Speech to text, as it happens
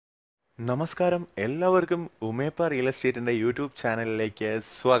നമസ്കാരം എല്ലാവർക്കും ഉമേപ്പ real എസ്റ്റേറ്റിന്റെ YouTube ചാനലിലേക്ക്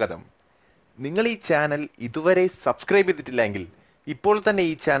സ്വാഗതം. നിങ്ങൾ ഈ ചാനൽ ഇതുവരെ സബ്സ്ക്രൈബ് ചെയ്തിട്ടില്ലെങ്കിൽ ഇപ്പോൾ തന്നെ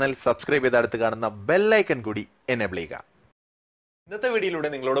ഈ ചാനൽ സബ്സ്ക്രൈബ് ചെയ്ത് അടുത്ത് കാണുന്ന ബെൽ ഐക്കൺ കൂടി എനേബിൾ ചെയ്യുക. ഇന്നത്തെ വീഡിയോയിലൂടെ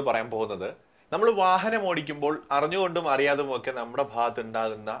നിങ്ങളോട് പറയാൻ പോകുന്നത് നമ്മൾ വാഹനം ഓടിക്കുമ്പോൾ അറിഞ്ഞുകൊണ്ടും അറിയാതും ഒക്കെ നമ്മുടെ ഭാഗത്ത്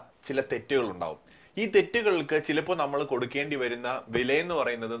ഉണ്ടാകുന്ന ചില തെറ്റുകൾ ഉണ്ടാവും. ഈ തെറ്റുകൾക്ക് ചിലപ്പോൾ നമ്മൾ കൊടുക്കേണ്ടി വരുന്ന വില എന്ന്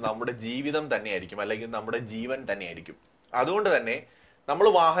പറയുന്നത് നമ്മുടെ ജീവിതം തന്നെയായിരിക്കും, അല്ലെങ്കിൽ നമ്മുടെ ജീവൻ തന്നെയായിരിക്കും. അതുകൊണ്ട് തന്നെ നമ്മൾ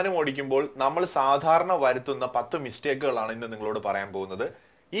വാഹനം ഓടിക്കുമ്പോൾ നമ്മൾ സാധാരണ വരുത്തുന്ന 10 മിസ്റ്റേക്കുകളാണ് ഇന്ന് നിങ്ങളോട് പറയാൻ പോകുന്നത്.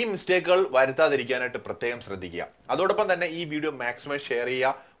 ഈ മിസ്റ്റേക്കുകൾ വരുത്താതിരിക്കാനായിട്ട് പ്രത്യേകം ശ്രദ്ധിക്കുക. അതോടൊപ്പം തന്നെ ഈ വീഡിയോ മാക്സിമം ഷെയർ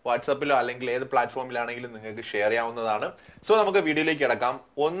ചെയ്യുക. വാട്സാപ്പിലോ അല്ലെങ്കിൽ ഏത് പ്ലാറ്റ്ഫോമിലാണെങ്കിലും നിങ്ങൾക്ക് ഷെയർ ചെയ്യാവുന്നതാണ്. സോ നമുക്ക് വീഡിയോയിലേക്ക് കിടക്കാം.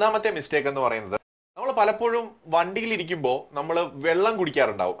 ഒന്നാമത്തെ മിസ്റ്റേക്ക് എന്ന് പറയുന്നത്, നമ്മൾ പലപ്പോഴും വണ്ടിയിൽ ഇരിക്കുമ്പോൾ നമ്മൾ വെള്ളം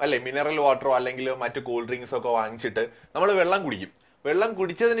കുടിക്കാറുണ്ടാവും അല്ലെ. മിനറൽ വാട്ടറോ അല്ലെങ്കിൽ മറ്റു കൂൾ ഡ്രിങ്ക്സോ ഒക്കെ വാങ്ങിച്ചിട്ട് നമ്മൾ വെള്ളം കുടിക്കും. വെള്ളം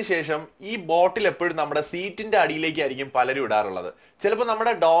കുടിച്ചതിന് ശേഷം ഈ ബോട്ടിൽ എപ്പോഴും നമ്മുടെ സീറ്റിന്റെ അടിയിലേക്കായിരിക്കും പലരും ഇടാറുള്ളത്. ചിലപ്പോൾ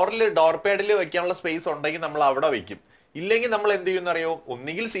നമ്മുടെ ഡോർ പാഡിൽ വെക്കാനുള്ള സ്പേസ് ഉണ്ടെങ്കിൽ നമ്മൾ അവിടെ വെക്കും. ഇല്ലെങ്കിൽ നമ്മൾ എന്ത് ചെയ്യുമെന്നറിയോ,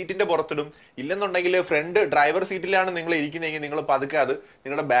 ഒന്നുകിൽ സീറ്റിന്റെ പുറത്തിടും, ഇല്ലെന്നുണ്ടെങ്കിൽ ഫ്രണ്ട് ഡ്രൈവർ സീറ്റിലാണ് നിങ്ങൾ ഇരിക്കുന്നതെങ്കിൽ നിങ്ങൾ പതുക്കെ അത്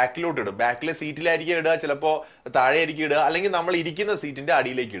നിങ്ങളുടെ ബാക്കിലോട്ട് ഇടും. ബാക്കിലെ സീറ്റിലായിരിക്കും ഇടുക, ചിലപ്പോൾ താഴെ ആയിരിക്കും ഇടുക, അല്ലെങ്കിൽ നമ്മൾ ഇരിക്കുന്ന സീറ്റിന്റെ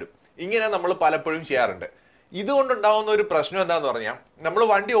അടിയിലേക്ക് ഇടും. ഇങ്ങനെ നമ്മൾ പലപ്പോഴും ചെയ്യാറുണ്ട്. ഇതുകൊണ്ടുണ്ടാവുന്ന ഒരു പ്രശ്നം എന്താന്ന് പറഞ്ഞാൽ, നമ്മൾ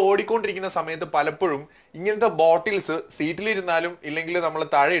വണ്ടി ഓടിക്കൊണ്ടിരിക്കുന്ന സമയത്ത് പലപ്പോഴും ഇങ്ങനത്തെ ബോട്ടിൽസ് സീറ്റിലിരുന്നാലും ഇല്ലെങ്കിൽ നമ്മൾ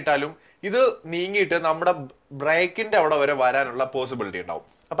താഴെ ഇട്ടാലും ഇത് നീങ്ങിയിട്ട് നമ്മുടെ ബ്രേക്കിന്റെ അവിടെ വരെ വരാനുള്ള പോസിബിലിറ്റി ഉണ്ടാവും.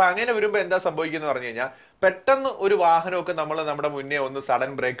 അപ്പൊ അങ്ങനെ വരുമ്പോൾ എന്താ സംഭവിക്കുന്നത് പറഞ്ഞു കഴിഞ്ഞാൽ, പെട്ടെന്ന് ഒരു വാഹനമൊക്കെ നമ്മുടെ മുന്നേ ഒന്ന്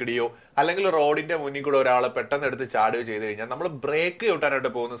സഡൻ ബ്രേക്ക് ഇടുകയോ അല്ലെങ്കിൽ റോഡിന്റെ മുന്നിൽ കൂടെ ഒരാൾ പെട്ടെന്ന് എടുത്ത് ചാടുകയോ ചെയ്ത് കഴിഞ്ഞാൽ നമ്മൾ ബ്രേക്ക്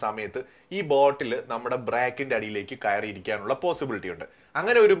ചവിട്ടാനായിട്ട് പോകുന്ന സമയത്ത് ഈ ബോട്ടിൽ നമ്മുടെ ബ്രേക്കിന്റെ അടിയിലേക്ക് കയറിയിരിക്കാനുള്ള പോസിബിലിറ്റി ഉണ്ട്.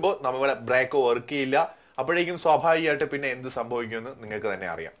 അങ്ങനെ വരുമ്പോൾ നമ്മുടെ ബ്രേക്ക് വർക്ക് ചെയ്യില്ല. അപ്പോഴേക്കും സ്വാഭാവികമായിട്ട് പിന്നെ എന്ത് സംഭവിക്കുമെന്ന് നിങ്ങൾക്ക് തന്നെ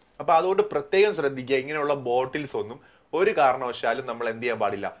അറിയാം. അപ്പൊ അതുകൊണ്ട് പ്രത്യേകം ശ്രദ്ധിക്കുക. ഇങ്ങനെയുള്ള ബോട്ടിൽസ് ഒന്നും ഒരു കാരണവശാലും നമ്മൾ എന്ത് ചെയ്യാൻ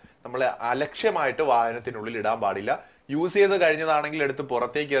പാടില്ല, നമ്മൾ അലക്ഷ്യമായിട്ട് വാഹനത്തിനുള്ളിൽ ഇടാൻ പാടില്ല. യൂസ് ചെയ്ത് കഴിഞ്ഞതാണെങ്കിൽ എടുത്ത്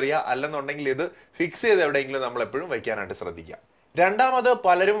പുറത്തേക്ക് എറിയുക, അല്ലെന്നുണ്ടെങ്കിൽ ഇത് ഫിക്സ് ചെയ്ത് എവിടെയെങ്കിലും നമ്മൾ എപ്പോഴും വെക്കാനായിട്ട് ശ്രദ്ധിക്കുക. രണ്ടാമത്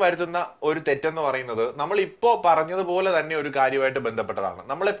പലരും വരുത്തുന്ന ഒരു തെറ്റെന്ന് പറയുന്നത്, നമ്മൾ ഇപ്പോൾ പറഞ്ഞതുപോലെ തന്നെ ഒരു കാര്യമായിട്ട് ബന്ധപ്പെട്ടതാണ്.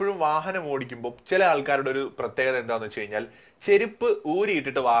 നമ്മളെപ്പോഴും വാഹനം ഓടിക്കുമ്പോൾ ചില ആൾക്കാരുടെ ഒരു പ്രത്യേകത എന്താണെന്ന് വെച്ച് കഴിഞ്ഞാൽ, ചെരുപ്പ്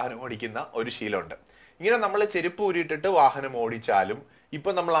ഊരിയിട്ടിട്ട് വാഹനം ഓടിക്കുന്ന ഒരു ശീലമുണ്ട്. ഇങ്ങനെ നമ്മൾ ചെരുപ്പ് ഊരിയിട്ടിട്ട് വാഹനം ഓടിച്ചാലും ഇപ്പൊ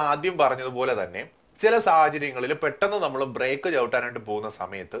നമ്മൾ ആദ്യം പറഞ്ഞതുപോലെ തന്നെ ചില സാഹചര്യങ്ങളിൽ പെട്ടെന്ന് നമ്മൾ ബ്രേക്ക് ചവിട്ടാനായിട്ട് പോകുന്ന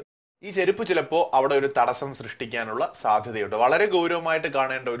സമയത്ത് ഈ ചെരുപ്പ് ചിലപ്പോൾ അവിടെ ഒരു തടസ്സം സൃഷ്ടിക്കാനുള്ള സാധ്യതയുണ്ട്. വളരെ ഗൗരവമായിട്ട്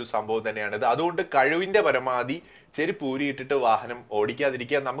കാണേണ്ട ഒരു സംഭവം തന്നെയാണിത്. അതുകൊണ്ട് കഴിവിന്റെ പരമാവധി ചെരുപ്പ് ഊരിയിട്ടിട്ട് വാഹനം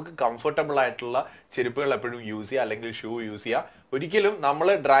ഓടിക്കാതിരിക്കുക. നമുക്ക് കംഫർട്ടബിൾ ആയിട്ടുള്ള ചെരുപ്പുകൾ എപ്പോഴും യൂസ് ചെയ്യുക, അല്ലെങ്കിൽ ഷൂ യൂസ് ചെയ്യുക. ഒരിക്കലും നമ്മൾ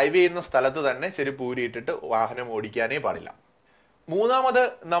ഡ്രൈവ് ചെയ്യുന്ന സ്ഥലത്ത് തന്നെ ചെരുപ്പ് ഊരിയിട്ടിട്ട് വാഹനം ഓടിക്കാനേ പാടില്ല. മൂന്നാമത്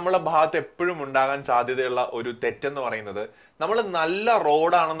നമ്മളെ ഭാഗത്ത് എപ്പോഴും ഉണ്ടാകാൻ സാധ്യതയുള്ള ഒരു തെറ്റെന്ന് പറയുന്നത്, നമ്മൾ നല്ല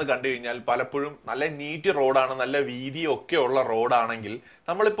റോഡാണെന്ന് കണ്ടു കഴിഞ്ഞാൽ, പലപ്പോഴും നല്ല നീറ്റ് റോഡാണ്, നല്ല വീതിയൊക്കെ ഉള്ള റോഡാണെങ്കിൽ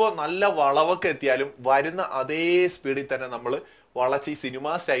നമ്മളിപ്പോൾ നല്ല വളവൊക്കെ എത്തിയാലും വരുന്ന അതേ സ്പീഡിൽ തന്നെ നമ്മൾ വളച്ച് ഈ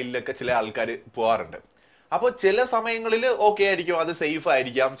സിനിമ സ്റ്റൈലിലൊക്കെ ചില ആൾക്കാർ പോകാറുണ്ട്. അപ്പോൾ ചില സമയങ്ങളിൽ ഓക്കെ ആയിരിക്കും, അത് സേഫ്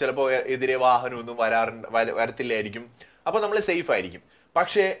ആയിരിക്കാം, ചിലപ്പോൾ എതിരെ വാഹനമൊന്നും വരത്തില്ലായിരിക്കും, അപ്പൊ നമ്മൾ സേഫ് ആയിരിക്കും.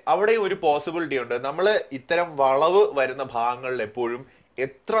 പക്ഷേ അവിടെ ഒരു പോസിബിലിറ്റി ഉണ്ട്. നമ്മൾ ഇത്തരം വളവ് വരുന്ന ഭാഗങ്ങളിൽ എപ്പോഴും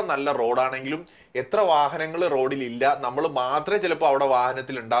എത്ര നല്ല റോഡാണെങ്കിലും, എത്ര വാഹനങ്ങൾ റോഡിലില്ല, നമ്മൾ മാത്രമേ ചിലപ്പോൾ അവിടെ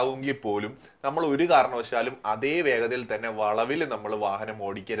വാഹനത്തിൽ ഉണ്ടാവുമെങ്കിൽ പോലും നമ്മൾ ഒരു കാരണവശാലും അതേ വേഗതയിൽ തന്നെ വളവിൽ നമ്മൾ വാഹനം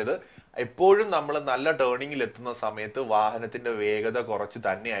ഓടിക്കരുത്. എപ്പോഴും നമ്മൾ നല്ല ടേണിങ്ങിൽ എത്തുന്ന സമയത്ത് വാഹനത്തിന്റെ വേഗത കുറച്ച്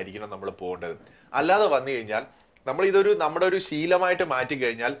തന്നെ ആയിരിക്കണം നമ്മൾ പോകേണ്ടത്. അല്ലാതെ വന്നു കഴിഞ്ഞാൽ നമ്മൾ നമ്മുടെ ഒരു ശീലമായിട്ട് മാറ്റി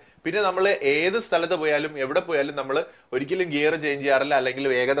കഴിഞ്ഞാൽ പിന്നെ നമ്മൾ ഏത് സ്ഥലത്ത് പോയാലും എവിടെ പോയാലും നമ്മൾ ഒരിക്കലും ഗിയർ ചേഞ്ച് ചെയ്യാറില്ല, അല്ലെങ്കിൽ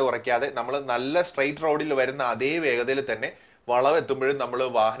വേഗത കുറയ്ക്കാതെ നമ്മൾ നല്ല സ്ട്രെയിറ്റ് റോഡിൽ വരുന്ന അതേ വേഗതയിൽ തന്നെ വളവെത്തുമ്പോഴും നമ്മൾ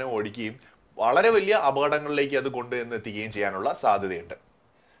വാഹനം ഓടിക്കുകയും വളരെ വലിയ അപകടങ്ങളിലേക്ക് അത് കൊണ്ടുവന്ന് എത്തിക്കുകയും ചെയ്യാനുള്ള സാധ്യതയുണ്ട്.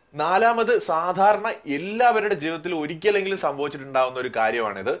 നാലാമത്, സാധാരണ എല്ലാവരുടെ ജീവിതത്തിൽ ഒരിക്കലെങ്കിലും സംഭവിച്ചിട്ടുണ്ടാവുന്ന ഒരു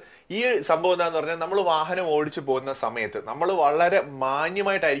കാര്യമാണിത്. ഈ സംഭവം എന്താന്ന് പറഞ്ഞാൽ, നമ്മൾ വാഹനം ഓടിച്ചു പോകുന്ന സമയത്ത് നമ്മൾ വളരെ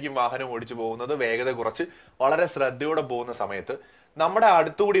മാന്യമായിട്ടായിരിക്കും വാഹനം ഓടിച്ചു പോകുന്നത്. വേഗത കുറച്ച് വളരെ ശ്രദ്ധയോടെ പോകുന്ന സമയത്ത് നമ്മുടെ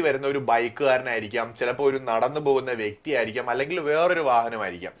അടുത്തുകൂടി വരുന്ന ഒരു ബൈക്കുകാരനായിരിക്കാം, ചിലപ്പോൾ ഒരു നടന്നു പോകുന്ന വ്യക്തിയായിരിക്കാം, അല്ലെങ്കിൽ വേറൊരു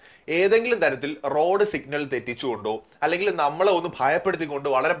വാഹനമായിരിക്കാം. ഏതെങ്കിലും തരത്തിൽ റോഡ് സിഗ്നൽ തെറ്റിച്ചുകൊണ്ടോ അല്ലെങ്കിൽ നമ്മളെ ഒന്ന് ഭയപ്പെടുത്തിക്കൊണ്ട്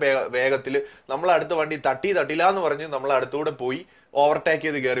വളരെ വേഗത്തിൽ നമ്മളെ അടുത്ത വണ്ടി തട്ടില്ല എന്ന് പറഞ്ഞ് നമ്മളെ അടുത്തൂടെ പോയി ഓവർടേക്ക്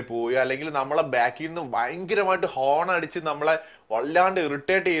ചെയ്ത് കയറി പോവുക, അല്ലെങ്കിൽ നമ്മളെ ബാക്കിൽ നിന്ന് ഭയങ്കരമായിട്ട് ഹോൺ അടിച്ച് നമ്മളെ വല്ലാണ്ട്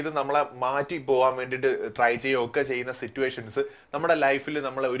ഇറിറ്റേറ്റ് ചെയ്ത് നമ്മളെ മാറ്റി പോകാൻ വേണ്ടിയിട്ട് ട്രൈ ചെയ്യുകയൊക്കെ ചെയ്യുന്ന സിറ്റുവേഷൻസ് നമ്മുടെ ലൈഫിൽ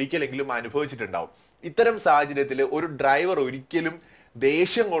നമ്മൾ ഒരിക്കലെങ്കിലും അനുഭവിച്ചിട്ടുണ്ടാവും. ഇത്തരം സാഹചര്യത്തിൽ ഒരു ഡ്രൈവർ ഒരിക്കലും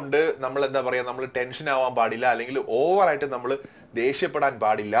ദേഷ്യം കൊണ്ട് നമ്മൾ എന്താ പറയുക, നമ്മൾ ടെൻഷൻ ആവാൻ പാടില്ല, അല്ലെങ്കിൽ ഓവറായിട്ട് നമ്മൾ ദേഷ്യപ്പെടാൻ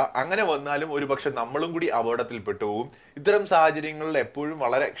പാടില്ല. അങ്ങനെ വന്നാലും ഒരു പക്ഷെ നമ്മളും കൂടി അപകടത്തിൽ പെട്ടുപോകും. ഇത്തരം സാഹചര്യങ്ങളിൽ എപ്പോഴും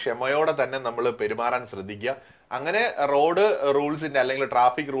വളരെ ക്ഷമയോടെ തന്നെ നമ്മൾ പെരുമാറാൻ ശ്രദ്ധിക്കുക. അങ്ങനെ റോഡ് റൂൾസിന്റെ അല്ലെങ്കിൽ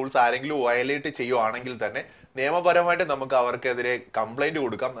ട്രാഫിക് റൂൾസ് ആരെങ്കിലും വയലേറ്റ് ചെയ്യുവാണെങ്കിൽ തന്നെ നിയമപരമായിട്ട് നമുക്ക് അവർക്കെതിരെ കംപ്ലൈന്റ്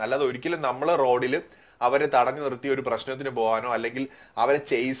കൊടുക്കാം. അല്ലാതെ ഒരിക്കലും നമ്മൾ റോഡിൽ അവരെ തടഞ്ഞു നിർത്തി ഒരു പ്രശ്നത്തിന് പോകാനോ അല്ലെങ്കിൽ അവരെ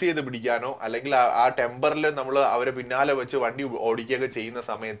ചേസ് ചെയ്ത് പിടിക്കാനോ അല്ലെങ്കിൽ ആ ടെമ്പറിൽ നമ്മൾ അവരെ പിന്നാലെ വെച്ച് വണ്ടി ഓടിക്കുകയൊക്കെ ചെയ്യുന്ന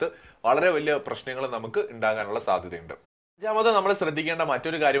സമയത്ത് വളരെ വലിയ പ്രശ്നങ്ങൾ നമുക്ക് ഉണ്ടാകാനുള്ള സാധ്യതയുണ്ട്. അഞ്ചാമത് നമ്മൾ ശ്രദ്ധിക്കേണ്ട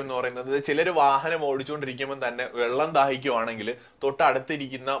മറ്റൊരു കാര്യം എന്ന് പറയുന്നത്, ചിലർ വാഹനം ഓടിച്ചുകൊണ്ടിരിക്കുമ്പോൾ തന്നെ വെള്ളം ദാഹിക്കുവാണെങ്കിൽ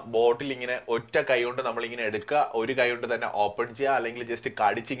തൊട്ടടുത്തിരിക്കുന്ന ബോട്ടിൽ ഇങ്ങനെ ഒറ്റ കൈ കൊണ്ട് നമ്മളിങ്ങനെ എടുക്കുക, ഒരു കൈ കൊണ്ട് തന്നെ ഓപ്പൺ ചെയ്യുക, അല്ലെങ്കിൽ ജസ്റ്റ്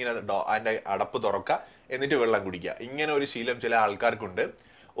കടിച്ചിങ്ങനെ അതിന്റെ അടപ്പ് തുറക്കുക, എന്നിട്ട് വെള്ളം കുടിക്കുക. ഇങ്ങനെ ഒരു ശീലം ചില ആൾക്കാർക്കുണ്ട്.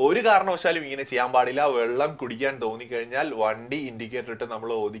 ഒരു കാരണവശാലും ഇങ്ങനെ ചെയ്യാൻ പാടില്ല. വെള്ളം കുടിക്കാൻ തോന്നിക്കഴിഞ്ഞാൽ വണ്ടി ഇൻഡിക്കേറ്റർ ഇട്ട് നമ്മൾ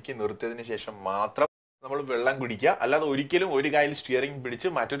ഒതുക്കി നിർത്തിയതിനു ശേഷം മാത്രം നമ്മൾ വെള്ളം കുടിക്കുക. അല്ലാതെ ഒരിക്കലും ഒരു കയ്യിൽ സ്റ്റിയറിംഗ് പിടിച്ച്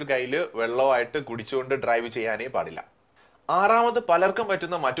മറ്റൊരു കയ്യിൽ വെള്ളമായിട്ട് കുടിച്ചുകൊണ്ട് ഡ്രൈവ് ചെയ്യാനേ പാടില്ല. ആറാമത് പലർക്കും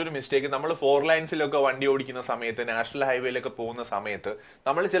പറ്റുന്ന മറ്റൊരു മിസ്റ്റേക്ക്, നമ്മൾ 4 ലൈൻസിലൊക്കെ വണ്ടി ഓടിക്കുന്ന സമയത്ത്, നാഷണൽ ഹൈവേയിലൊക്കെ പോകുന്ന സമയത്ത്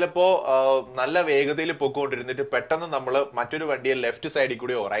നമ്മൾ ചിലപ്പോൾ നല്ല വേഗതയിൽ പൊയ്ക്കൊണ്ടിരുന്നിട്ട് പെട്ടെന്ന് നമ്മൾ മറ്റൊരു വണ്ടിയെ ലെഫ്റ്റ് സൈഡിൽ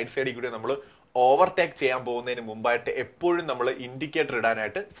കൂടെയോ റൈറ്റ് സൈഡിൽ കൂടെയോ നമ്മൾ ഓവർടേക്ക് ചെയ്യാൻ പോകുന്നതിന് മുമ്പായിട്ട് എപ്പോഴും നമ്മൾ ഇൻഡിക്കേറ്റർ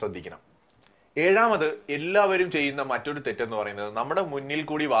ഇടാനായിട്ട് ശ്രദ്ധിക്കണം. ഏഴാമത് എല്ലാവരും ചെയ്യുന്ന മറ്റൊരു തെറ്റെന്ന് പറയുന്നത്, നമ്മുടെ മുന്നിൽ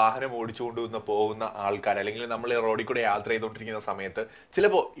കൂടി വാഹനം ഓടിച്ചുകൊണ്ട് പോകുന്ന ആൾക്കാർ, അല്ലെങ്കിൽ നമ്മൾ റോഡിൽ കൂടെ യാത്ര ചെയ്തുകൊണ്ടിരിക്കുന്ന സമയത്ത്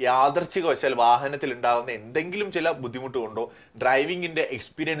ചിലപ്പോൾ യാദർച്ഛികവശാൽ വാഹനത്തിൽ ഉണ്ടാകുന്ന എന്തെങ്കിലും ചില ബുദ്ധിമുട്ട് കൊണ്ടോ ഡ്രൈവിങ്ങിന്റെ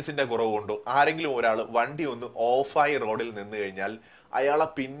എക്സ്പീരിയൻസിന്റെ കുറവ് കൊണ്ടോ ആരെങ്കിലും ഒരാൾ വണ്ടി ഒന്ന് ഓഫായി റോഡിൽ നിന്ന് കഴിഞ്ഞാൽ അയാളെ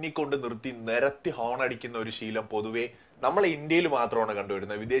പിന്നിക്കൊണ്ട് നിർത്തി നിരത്തി ഹോൺ അടിക്കുന്ന ഒരു ശീലം പൊതുവെ നമ്മൾ ഇന്ത്യയിൽ മാത്രമാണ്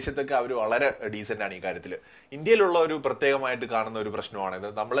കണ്ടുവരുന്നത്. വിദേശത്തൊക്കെ അവർ വളരെ ഡീസന്റ് ആണ് ഈ കാര്യത്തിൽ. ഇന്ത്യയിലുള്ള ഒരു പ്രത്യേകമായിട്ട് കാണുന്ന ഒരു പ്രശ്നമാണിത്.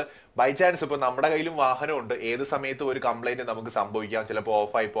 നമ്മൾ ബൈ ചാൻസ് ഇപ്പോൾ നമ്മുടെ കയ്യിലും വാഹനമുണ്ട്, ഏത് സമയത്തും ഒരു കംപ്ലൈന്റ് നമുക്ക് സംഭവിക്കാം. ചിലപ്പോൾ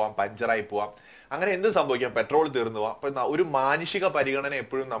ഓഫായി പോവാം, പഞ്ചറായി പോവാം, അങ്ങനെ എന്ത് സംഭവിക്കാം, പെട്രോൾ തീർന്നു പോവാം. അപ്പൊ ഒരു മാനുഷിക പരിഗണന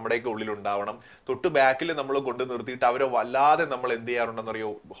എപ്പോഴും നമ്മുടെയൊക്കെ ഉള്ളിൽ ഉണ്ടാവണം. തൊട്ട് ബാക്കിൽ നമ്മൾ കൊണ്ട് നിർത്തിയിട്ട് അവരെ വല്ലാതെ നമ്മൾ എന്ത്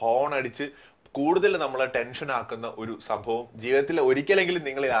ചെയ്യാറുണ്ടെന്നറിയോ, ഹോൺ അടിച്ച് കൂടുതൽ നമ്മളെ ടെൻഷൻ ആക്കുന്ന ഒരു സംഭവം ജീവിതത്തിൽ ഒരിക്കലെങ്കിലും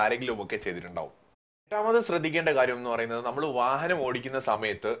നിങ്ങൾ ആരെങ്കിലും ഒക്കെ ചെയ്തിട്ടുണ്ടാവും. എട്ടാമത് ശ്രദ്ധിക്കേണ്ട കാര്യം എന്ന് പറയുന്നത്, നമ്മൾ വാഹനം ഓടിക്കുന്ന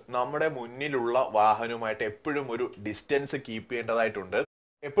സമയത്ത് നമ്മുടെ മുന്നിലുള്ള വാഹനവുമായിട്ട് എപ്പോഴും ഒരു ഡിസ്റ്റൻസ് കീപ്പ് ചെയ്യേണ്ടതായിട്ടുണ്ട്.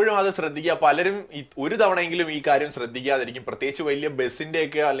 എപ്പോഴും അത് ശ്രദ്ധിക്കുക. പലരും ഒരു തവണയെങ്കിലും ഈ കാര്യം ശ്രദ്ധിക്കാതിരിക്കും. പ്രത്യേകിച്ച് വലിയ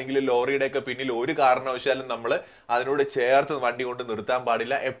ബസ്സിന്റെയൊക്കെ അല്ലെങ്കിൽ ലോറിയുടെയൊക്കെ പിന്നിൽ ഒരു കാരണവശാലും നമ്മൾ അതിനോട് ചേർത്ത് വണ്ടി കൊണ്ട് നിർത്താൻ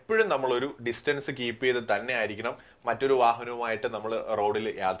പാടില്ല. എപ്പോഴും നമ്മൾ ഒരു ഡിസ്റ്റൻസ് കീപ്പ് ചെയ്ത് തന്നെ ആയിരിക്കണം മറ്റൊരു വാഹനവുമായിട്ട് നമ്മൾ റോഡിൽ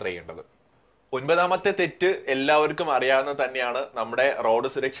യാത്ര ചെയ്യേണ്ടത്. ഒൻപതാമത്തെ തെറ്റ് എല്ലാവർക്കും അറിയാവുന്ന തന്നെയാണ്. നമ്മുടെ റോഡ്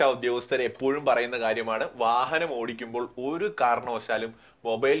സുരക്ഷാ ഉദ്യോഗസ്ഥർ എപ്പോഴും പറയുന്ന കാര്യമാണ്, വാഹനം ഓടിക്കുമ്പോൾ ഒരു കാരണവശാലും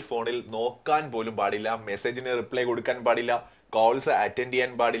മൊബൈൽ ഫോണിൽ നോക്കാൻ പോലും പാടില്ല, മെസ്സേജിന് റിപ്ലൈ കൊടുക്കാൻ പാടില്ല, കോൾസ് അറ്റൻഡ്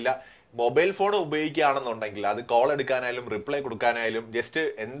ചെയ്യാൻ പാടില്ല. മൊബൈൽ ഫോൺ ഉപയോഗിക്കുകയാണെന്നുണ്ടെങ്കിൽ അത് കോൾ എടുക്കാനായാലും റിപ്ലൈ കൊടുക്കാനായാലും ജസ്റ്റ്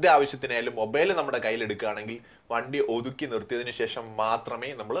എന്ത് ആവശ്യത്തിനായാലും മൊബൈൽ നമ്മുടെ കയ്യിൽ എടുക്കുകയാണെങ്കിൽ വണ്ടി ഒതുക്കി നിർത്തിയതിനു ശേഷം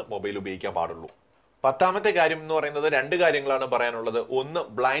മാത്രമേ നമ്മൾ മൊബൈൽ ഉപയോഗിക്കാൻ പാടുള്ളൂ. പത്താമത്തെ കാര്യം എന്ന് പറയുന്നത്, 2 കാര്യങ്ങളാണ് പറയാനുള്ളത്. ഒന്ന്,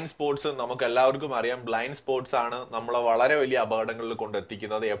 ബ്ലൈൻഡ് സ്പോട്സ്. നമുക്ക് എല്ലാവർക്കും അറിയാം, ബ്ലൈൻഡ് സ്പോട്സ് ആണ് നമ്മളെ വളരെ വലിയ അപകടങ്ങളിൽ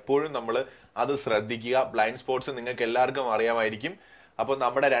കൊണ്ടെത്തിക്കുന്നത്. എപ്പോഴും നമ്മൾ അത് ശ്രദ്ധിക്കുക. ബ്ലൈൻഡ് സ്പോട്സ് നിങ്ങൾക്ക് എല്ലാവർക്കും അറിയാമായിരിക്കും. അപ്പോൾ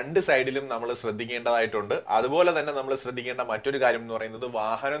നമ്മുടെ 2 സൈഡിലും നമ്മൾ ശ്രദ്ധിക്കേണ്ടതായിട്ടുണ്ട്. അതുപോലെ തന്നെ നമ്മൾ ശ്രദ്ധിക്കേണ്ട മറ്റൊരു കാര്യം എന്ന് പറയുന്നത്,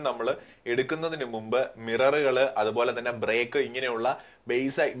 വാഹനം നമ്മൾ എടുക്കുന്നതിന് മുമ്പ് മിററുകൾ, അതുപോലെ തന്നെ ബ്രേക്ക്, ഇങ്ങനെയുള്ള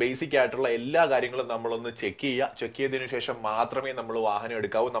ബേസിക് ആയിട്ടുള്ള എല്ലാ കാര്യങ്ങളും നമ്മളൊന്ന് ചെക്ക് ചെയ്യുക. ചെക്ക് ചെയ്തതിനു ശേഷം മാത്രമേ നമ്മൾ വാഹനം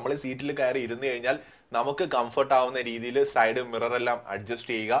എടുക്കാവൂ. നമ്മൾ സീറ്റിൽ കയറി ഇരുന്ന് കഴിഞ്ഞാൽ നമുക്ക് കംഫർട്ട് ആവുന്ന രീതിയിൽ സൈഡ് മിററെല്ലാം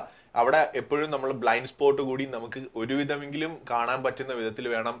അഡ്ജസ്റ്റ് ചെയ്യുക. അവിടെ എപ്പോഴും നമ്മൾ ബ്ലൈൻഡ് സ്പോട്ട് കൂടി നമുക്ക് ഒരുവിധമെങ്കിലും കാണാൻ പറ്റുന്ന വിധത്തിൽ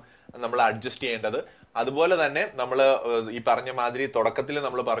വേണം നമ്മൾ അഡ്ജസ്റ്റ് ചെയ്യേണ്ടത്. അതുപോലെ തന്നെ നമ്മൾ ഈ പറഞ്ഞ മാതിരി തുടക്കത്തിൽ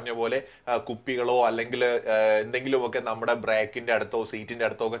നമ്മൾ പറഞ്ഞ പോലെ കുപ്പികളോ അല്ലെങ്കിൽ എന്തെങ്കിലുമൊക്കെ നമ്മുടെ ബ്രേക്കിന്റെ അടുത്തോ സീറ്റിന്റെ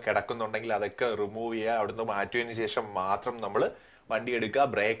അടുത്തോ ഒക്കെ കിടക്കുന്നുണ്ടെങ്കിൽ അതൊക്കെ റിമൂവ് ചെയ്യുക. അവിടുന്ന് മാറ്റിയതിനു ശേഷം മാത്രം നമ്മൾ വണ്ടി എടുക്കുക.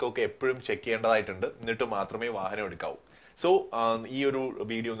 ബ്രേക്കൊക്കെ എപ്പോഴും ചെക്ക് ചെയ്യേണ്ടതായിട്ടുണ്ട്, എന്നിട്ട് മാത്രമേ വാഹനം എടുക്കാവൂ. സോ ഈ ഒരു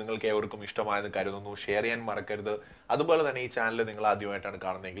വീഡിയോ നിങ്ങൾക്ക് ഏവർക്കും ഇഷ്ടമായെന്ന് കരുതുന്നു. ഷെയർ ചെയ്യാൻ മറക്കരുത്. അതുപോലെ തന്നെ ഈ ചാനൽ നിങ്ങൾ ആദ്യമായിട്ടാണ്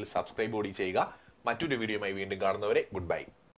കാണുന്നതെങ്കിൽ സബ്സ്ക്രൈബ് കൂടി ചെയ്യുക. മറ്റൊരു വീഡിയോയുമായി വീണ്ടും കാണുന്നവരെ ഗുഡ് ബൈ.